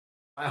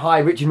Hi,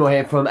 Richard Moore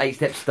here from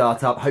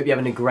 8-Step-Startup. Hope you're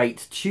having a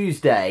great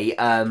Tuesday.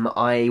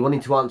 I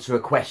wanted to answer a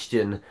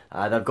question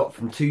that I've got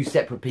from two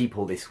separate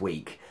people this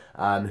week,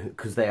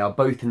 because they are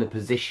both in a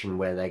position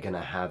where they're going to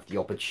have the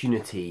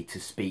opportunity to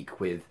speak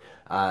with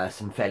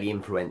some fairly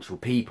influential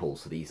people.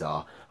 So these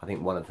are, I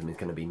think one of them is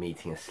going to be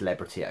meeting a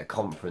celebrity at a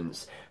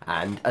conference,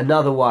 and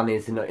another one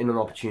is in an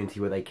opportunity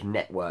where they can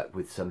network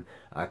with some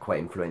quite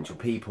influential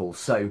people.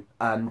 So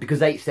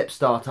because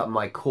 8-Step-Startup,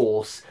 my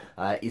course,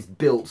 is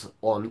built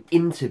on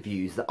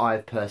interviews that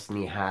I've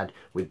personally had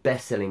with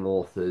best-selling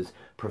authors,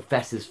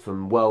 professors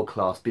from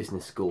world-class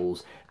business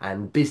schools,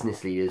 and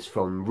business leaders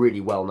from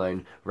really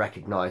well-known,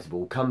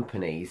 recognisable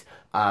companies.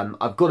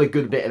 I've got a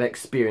good bit of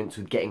experience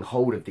with getting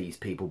hold of these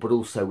people, but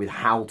also with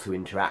how to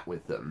interact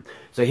with them.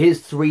 So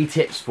here's 3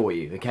 tips for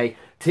you, okay?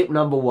 Tip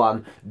number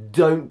 1,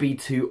 don't be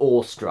too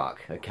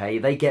awestruck, okay?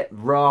 They get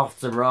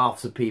rafts and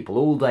rafts of people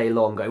all day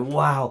long going,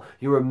 wow,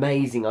 you're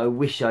amazing, I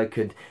wish I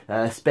could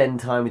spend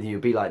time with you,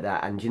 be like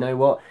that. And you know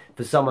what?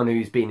 For someone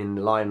who's been in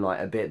the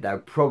limelight a bit, they're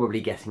probably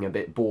getting a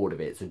bit bored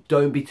of it. So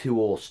don't be too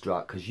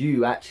awestruck, because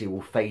you actually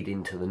will fade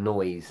into the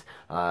noise,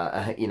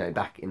 you know,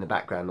 back in the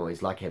background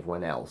noise like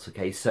everyone else,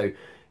 okay? So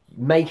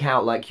make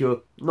out like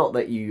you're, not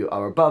that you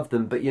are above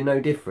them, but you're no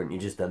different.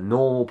 You're just a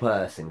normal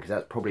person, because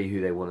that's probably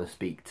who they want to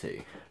speak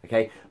to,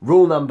 okay?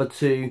 Rule number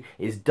 2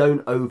 is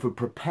don't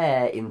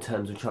over-prepare in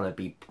terms of trying to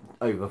be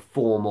over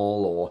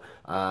formal or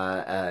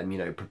you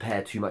know,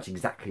 prepare too much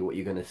exactly what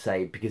you're going to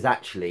say, because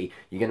actually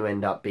you're going to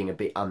end up being a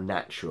bit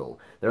unnatural.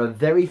 There are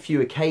very few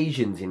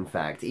occasions, in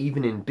fact,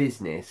 even in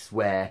business,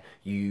 where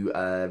you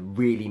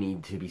really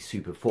need to be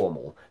super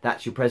formal.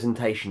 That's your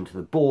presentation to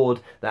the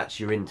board, that's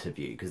your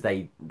interview, because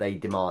they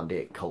demand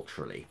it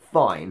culturally.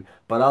 Fine,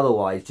 but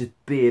otherwise just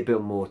be a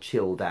bit more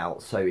chilled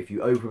out. So if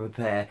you over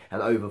prepare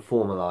and over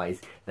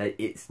formalise, that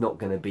it's not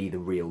going to be the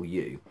real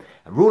you.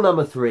 And rule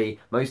number 3,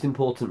 most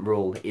important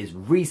rule, is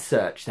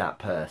research that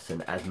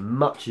person as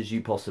much as you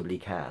possibly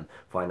can.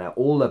 Find out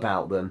all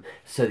about them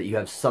so that you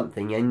have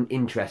something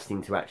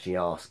interesting to actually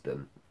ask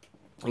them.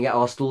 I get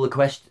asked all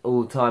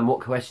the time, what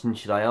questions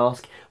should I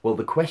ask? Well,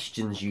 the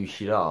questions you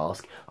should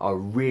ask are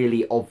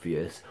really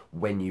obvious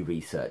when you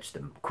research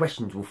them.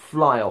 Questions will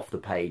fly off the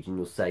page and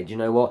you'll say, do you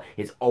know what?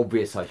 It's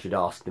obvious I should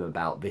ask them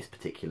about this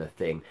particular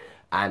thing.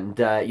 And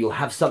you'll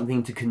have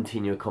something to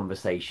continue a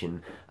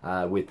conversation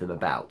with them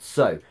about.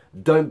 So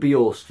don't be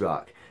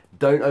awestruck,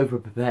 don't over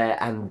prepare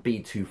and be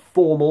too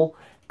formal.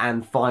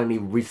 And finally,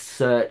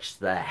 research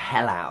the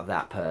hell out of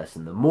that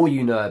person. The more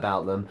you know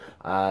about them,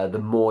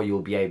 the more you'll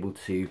be able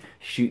to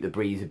shoot the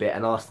breeze a bit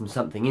and ask them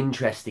something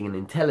interesting and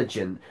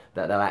intelligent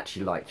that they'll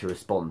actually like to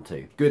respond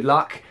to. Good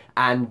luck.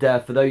 And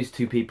for those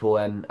 2 people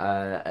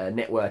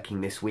networking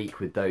this week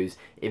with those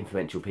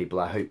influential people,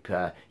 I hope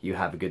you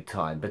have a good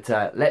time. But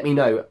let me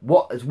know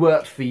what has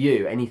worked for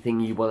you.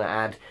 Anything you want to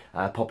add,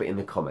 pop it in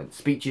the comments.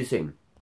 Speak to you soon.